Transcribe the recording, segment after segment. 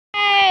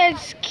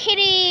There's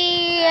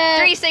Kitty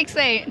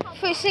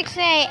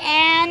 368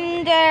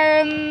 and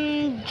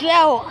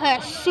Joe, her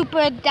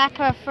super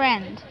dapper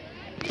friend.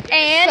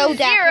 and So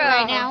dapper Zero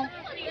right now.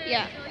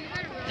 Yeah.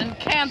 And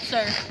Cancer.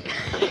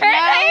 Her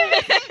name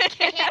is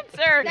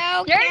Cancer.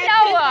 No, You're Cancer's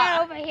Noah.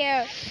 not over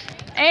here.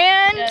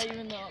 And Yeah,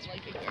 even though I'm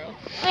like a girl.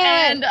 Wait.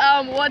 And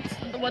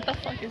what the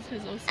fuck is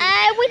his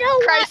OC? We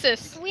don't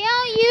Crisis. We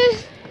don't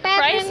use bad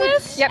Crisis?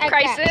 language Yep, like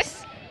Crisis.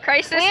 That.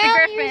 Crisis We the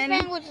don't Griffin.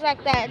 use language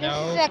like that. This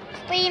No. is a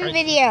clean Crisis.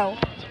 video.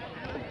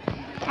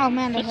 Oh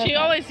man, But that's she okay.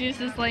 always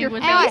uses language Your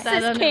like face that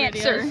is on the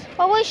cancer. videos.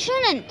 But we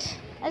shouldn't.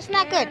 That's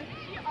not good.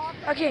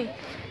 Okay,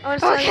 I want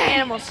to start Okay.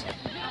 animals.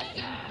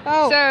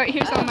 Oh, So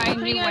here's all my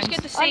Pretty new much ones. get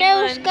the are same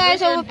those one.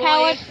 guys Lizard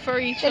overpowered? boy,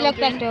 furry They look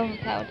like children. they're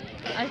overpowered.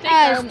 I think,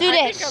 Let's do I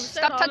think this. I've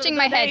said Stop all touching of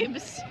my the head.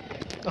 names.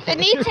 They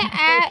need to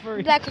add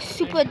like a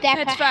super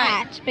dapper That's fine.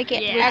 hat to make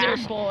it Yeah.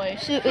 Lizard boy,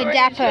 super furry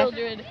dapper.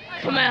 children,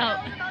 come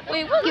out.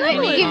 Wait, what Give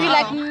level you is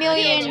like it?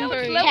 million It's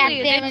tap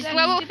lovely. damage. It's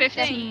level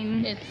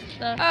 15. It's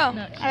the Oh.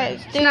 nutshell. Alright,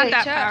 let's do It's not it.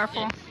 that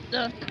powerful.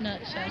 The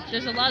nutshell.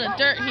 There's a lot of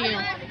dirt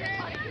here.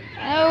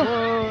 Oh,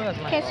 Whoa, that's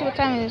my okay, see what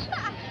time it is.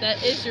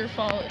 That is your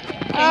fault.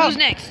 Okay, Oh. who's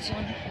next?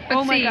 Let's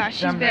Oh my see. gosh,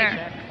 she's Jump big.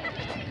 back.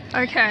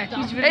 Okay.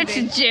 really big.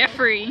 It's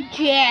Jeffrey.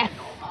 Jeff.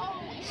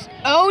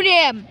 Own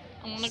him.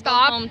 I wanna go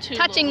Stop home too,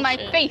 touching little my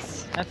shit.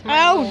 face. That's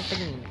my Oh. little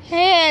thing.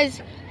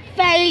 His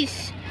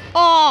face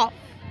off.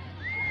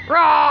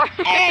 Raw.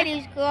 And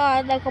he's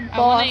got like a I boss.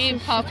 wanna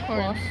eat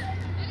popcorn.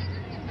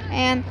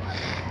 And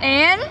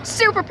And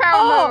superpower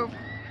Oh.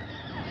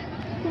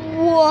 move.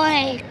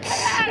 what?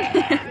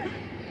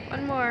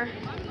 One more.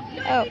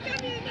 Oh,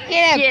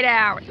 get him. Get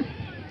out.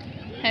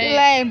 Hey,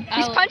 Lame.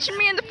 He's Alex, punching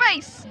me in the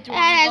face. do Ah,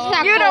 wanna that's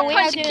not go You cool. don't We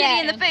punch do Kitty that.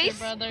 in the against your face.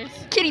 brothers?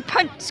 Kitty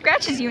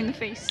scratches you in the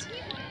face.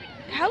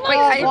 How long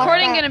Oh, is the what's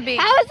recording that? gonna be?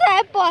 How is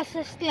that boss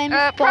the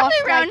slamest boss Probably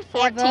around like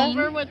 14.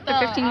 ever? Over with For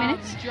 15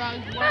 minutes?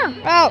 drug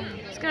Oh,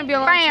 It's gonna be a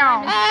long Bam.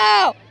 time.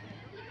 oh,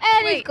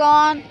 and he's Wait.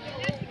 gone.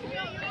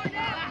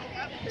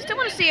 I still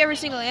want to see every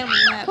single animal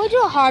you have. Can we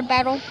do a hard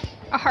battle?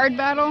 A hard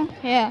battle?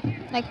 Yeah,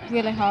 like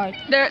really hard.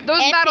 Those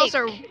Epic battles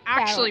are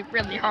actually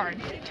really hard.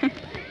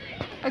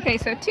 Okay,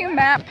 so 2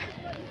 map.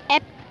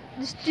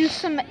 Let's do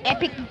some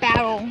epic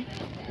battle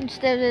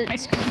instead My of.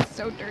 screen's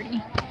so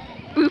dirty.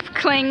 Boop,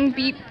 clang,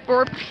 beep,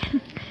 borp.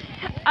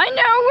 I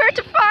know where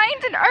to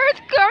find an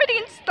Earth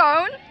Guardian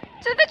Stone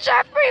to the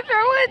Jeffrey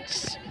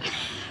Village.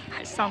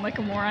 I sound like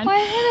a moron. Why,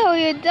 hello,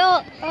 you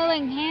adult,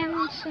 holding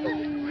hands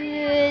and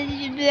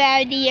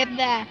blah, blah,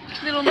 blah.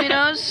 Little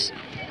minnows.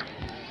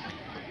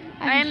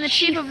 I am the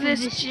chief of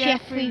this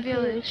Jeffrey Jeffrey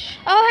village.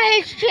 Oh, hey,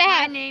 it's My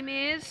Jeff. name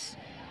is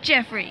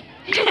Jeffrey.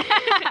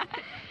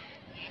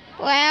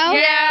 Well,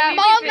 Yeah,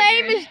 my we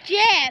name figured. is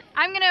Jeff.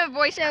 I'm gonna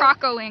voice So-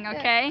 Crocoling,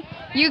 okay?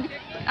 You,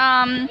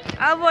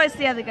 I'll voice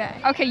the other guy.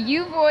 okay,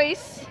 you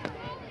voice,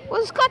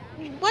 What's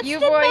You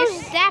the voice,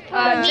 most dapper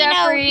Mino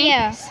Jeffrey.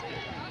 here?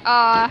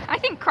 I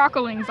think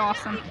Crocoling's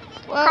awesome.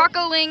 Well,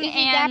 Crocoling is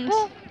he and,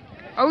 dapper?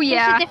 oh What's the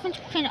yeah, difference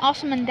between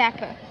awesome and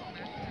dapper?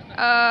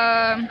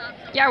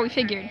 yeah, we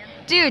figured.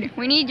 Dude,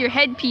 we need your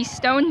headpiece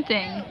stone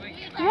thing.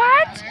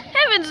 What?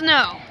 Heavens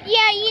no.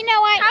 Yeah, you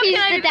know what? How He's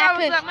can I the be proud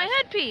dapper. without my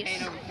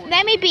headpiece?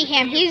 Let me be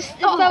him. He's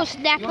the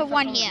most dapper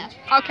one here.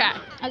 Okay,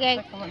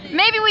 Okay.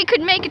 maybe we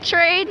could make a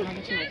trade.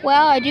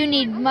 Well, I do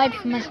need mud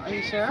for my, Are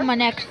you sure? for my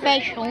next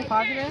facial.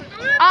 Positive?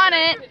 On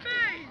it.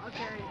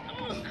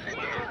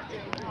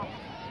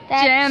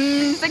 That's...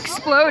 Gems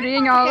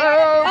exploding all over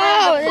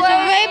Oh, the there's a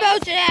place.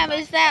 rainbow gem.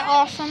 Is that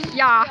awesome?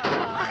 Yeah.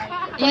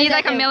 What You does need that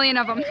like a do? million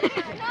of them.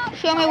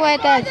 Show me what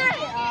it does.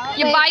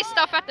 You Wait. buy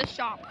stuff at the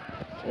shop,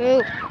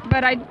 Ooh.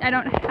 but I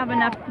don't have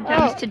enough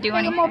gems to do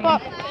Bring him anything.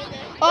 up.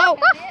 Oh,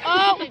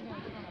 oh,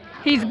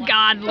 He's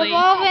godly.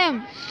 evolve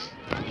him.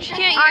 She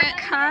can't I yet.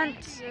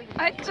 can't.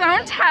 I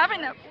don't have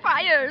enough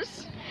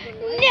fires. No!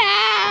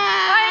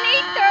 I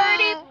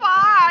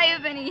need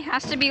 35, and he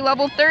has to be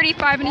level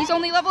 35, and he's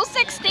only level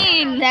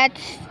 16.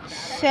 That's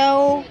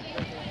so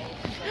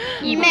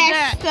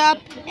messed up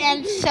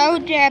and so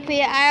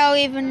dirty. I don't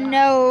even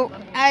know.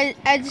 I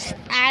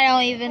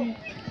don't even.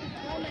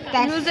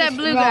 That's Who's that just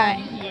blue wrong.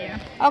 guy? Yeah.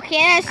 Okay,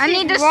 that's I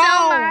need to just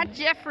sell wrong. my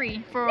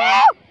Jeffrey for No!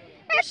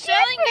 You're That's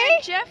selling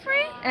your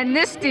Jeffrey. Jeffrey? and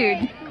this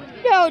dude,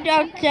 No,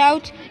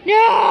 don't.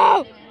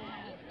 No!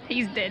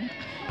 he's dead.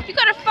 You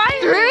gotta fire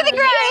Through him. the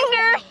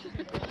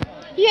grinder.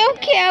 You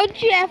killed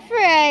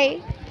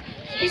Jeffrey.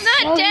 He's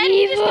not so dead.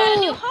 He just got a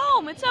evil. new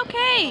home. It's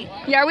okay.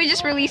 Yeah, we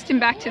just released him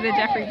back to the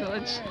Jeffrey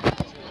village.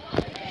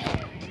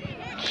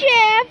 Jeffrey.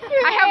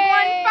 I have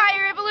 1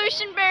 fire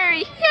evolution berry.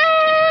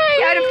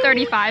 Yay! Out of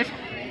 35.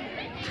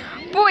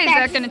 Boy, is that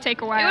That's- gonna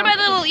take a Hey, while. what about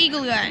the little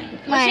eagle guy?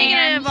 What's he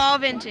gonna And-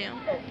 evolve into?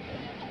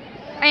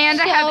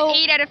 And I have So-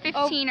 8 out of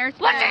 15 Earth.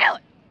 Let's berries. do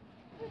it.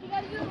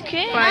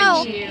 Okay.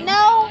 No, Fudge you.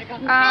 no.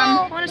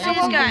 I want to see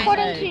this guy.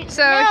 According to,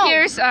 So no.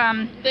 here's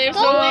There's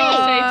Go so away. much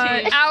to say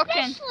to you.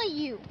 Alkin. Especially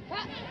you.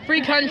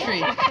 Free country.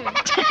 Not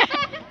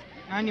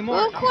We're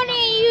anymore. recording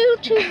a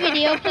YouTube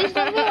video. Please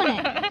don't ruin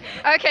it.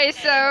 Okay,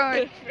 so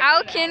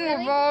Alkin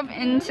will evolve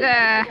into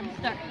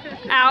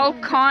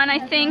Alcon, I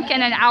think,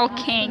 and an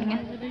Alking.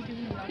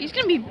 He's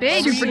gonna be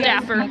big. Super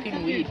dapper.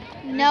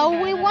 No,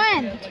 we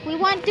weren't. We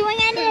weren't doing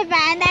any of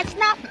that, and that's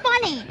not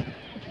funny.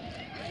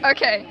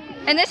 Okay,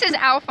 and this is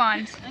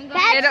Alphonse.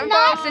 That's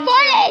not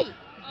funny.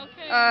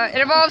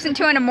 It evolves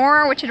into an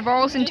Amora, which it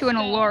evolves into an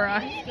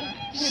Allura.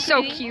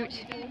 So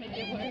cute.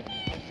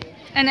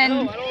 And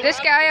then this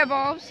guy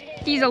evolves.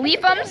 He's a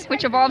Leafums,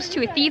 which evolves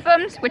to a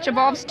Thiefums, which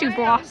evolves to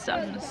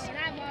Blossoms.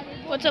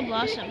 What's a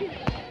blossom?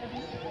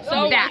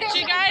 So That. what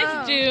you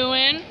guys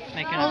doing?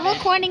 We're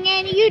recording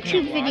a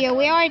YouTube video.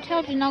 We already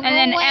told you. No, And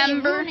then go away,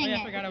 Ember. you're ruining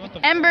it.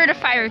 Ember to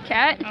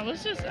Firecat. I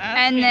was just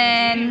asking. And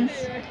then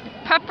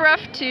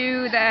Puprough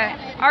to the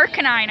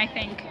Arcanine, I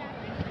think.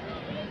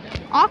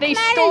 They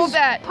Arcanine stole is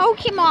that.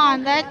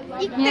 Pokemon.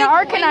 Yeah,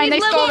 Arcanine, they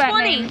stole that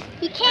name.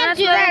 You can't That's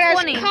do that level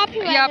as 20.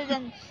 copyrighted Yep.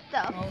 and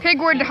stuff.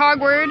 Pigward to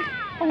Hogward.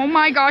 Oh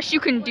my gosh, you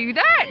can do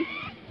that?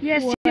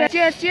 Yes, yes,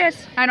 yes,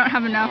 yes. I don't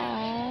have enough.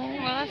 Well,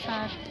 that's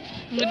sad.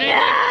 We need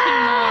like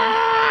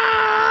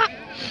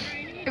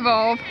 2 more.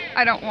 Evolve.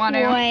 I don't want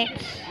to. Wait.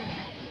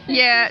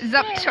 Yeah,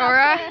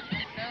 Zuptora.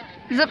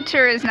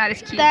 Zuptora is not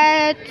as cute.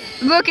 That's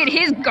Look at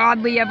his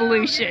godly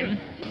evolution.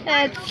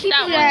 That just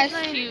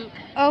one's cute.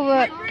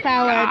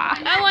 overpowered. Ah,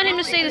 I want him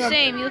to stay the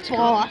same. He looks cool.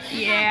 Boss.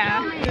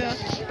 yeah.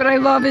 But I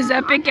love his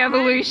epic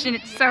evolution.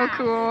 It's so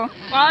cool.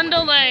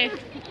 Rondelay.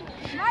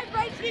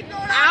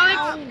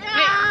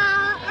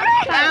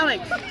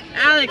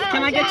 Alex,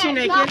 can I get you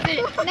naked? No.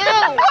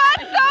 What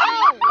the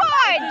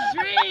fudge?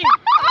 Drink!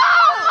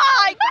 Oh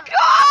my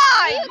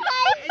god!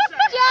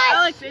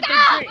 Alex, it's a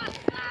drink.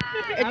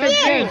 It's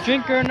a drink.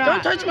 Drink or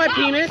not. Don't touch my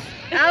penis.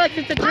 Alex,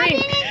 it's a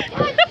drink.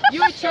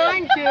 You were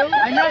trying to.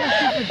 I know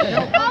it's super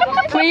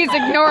joke. Please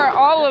ignore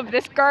all of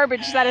this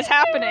garbage that is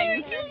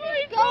happening.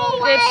 Go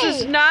away.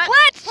 This is not.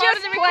 Let's part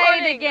just of the play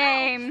recording. the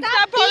game.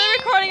 Stop part of the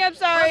recording. I'm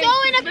sorry. So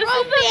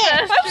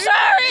inappropriate. I'm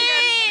sorry.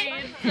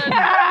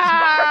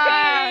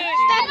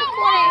 Stop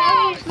recording.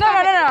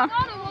 No.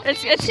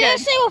 It's good.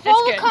 Seriously, with It's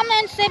all the good.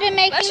 comments they've been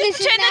making, Let's just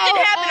this is pretend that now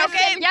didn't happen,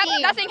 okay? Yep,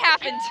 17. nothing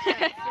happened.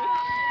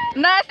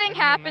 Nothing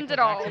happened at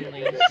all. Guys,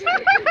 Let's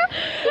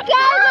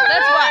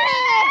watch.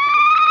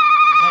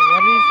 Hey,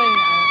 what did you say?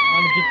 I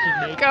want to get you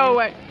naked. Go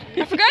away.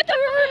 I forgot that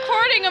we were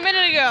recording a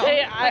minute ago.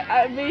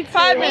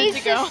 5 minutes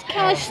Please ago. just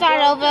can we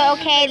start over?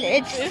 Okay,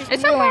 it's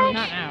ruined.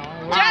 Not now.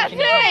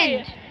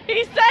 Jesse!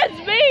 He says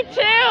me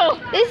too!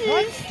 This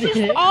is just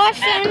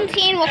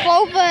R17 with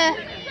over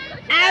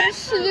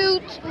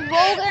absolute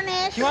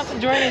vulgarness. She wants to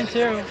join in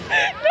too.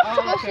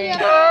 Okay.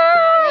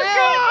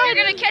 You're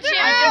gonna catch him.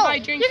 I can buy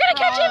drinks. You're gonna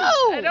catch him.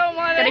 I don't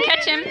want Gonna it.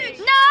 catch him.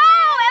 No,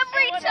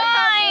 every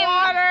time.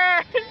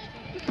 Water!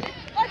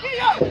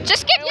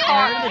 Just get Order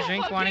caught. the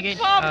drink. Want to get?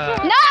 No.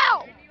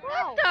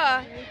 What the?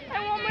 I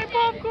want my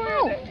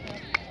popcorn.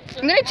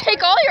 I'm gonna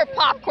take all your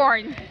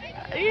popcorn.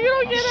 You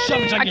don't get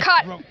any. I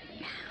caught.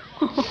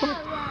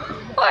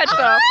 What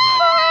the?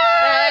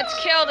 That's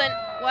killed and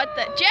what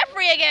the?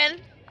 Jeffrey again.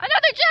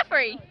 Another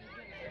Jeffrey.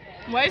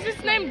 Why is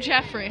his name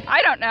Jeffrey?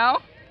 I don't know.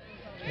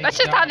 That's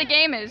just how the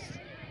game is.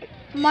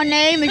 My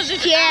name is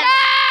Jeff.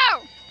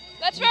 No!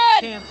 Let's run.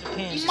 Camps or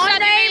camps. My Stop the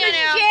name video is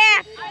now.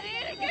 Jeff.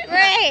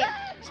 Great.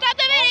 Stop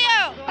the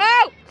video.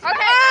 Oh.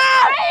 Okay.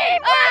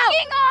 Oh. I'm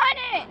working on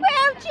it.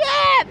 Well,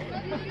 Jeff.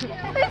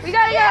 We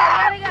gotta go.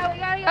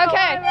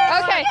 Okay.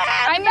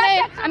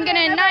 I'm gonna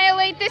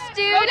annihilate this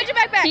dude. Go get your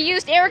backpack. He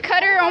used air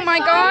cutter. Oh my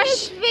gosh.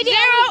 This video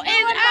Zero is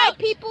is ruined by out.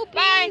 people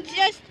Bye. being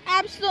just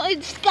absolutely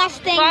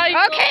disgusting. Bye.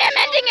 Okay, I'm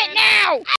ending it now.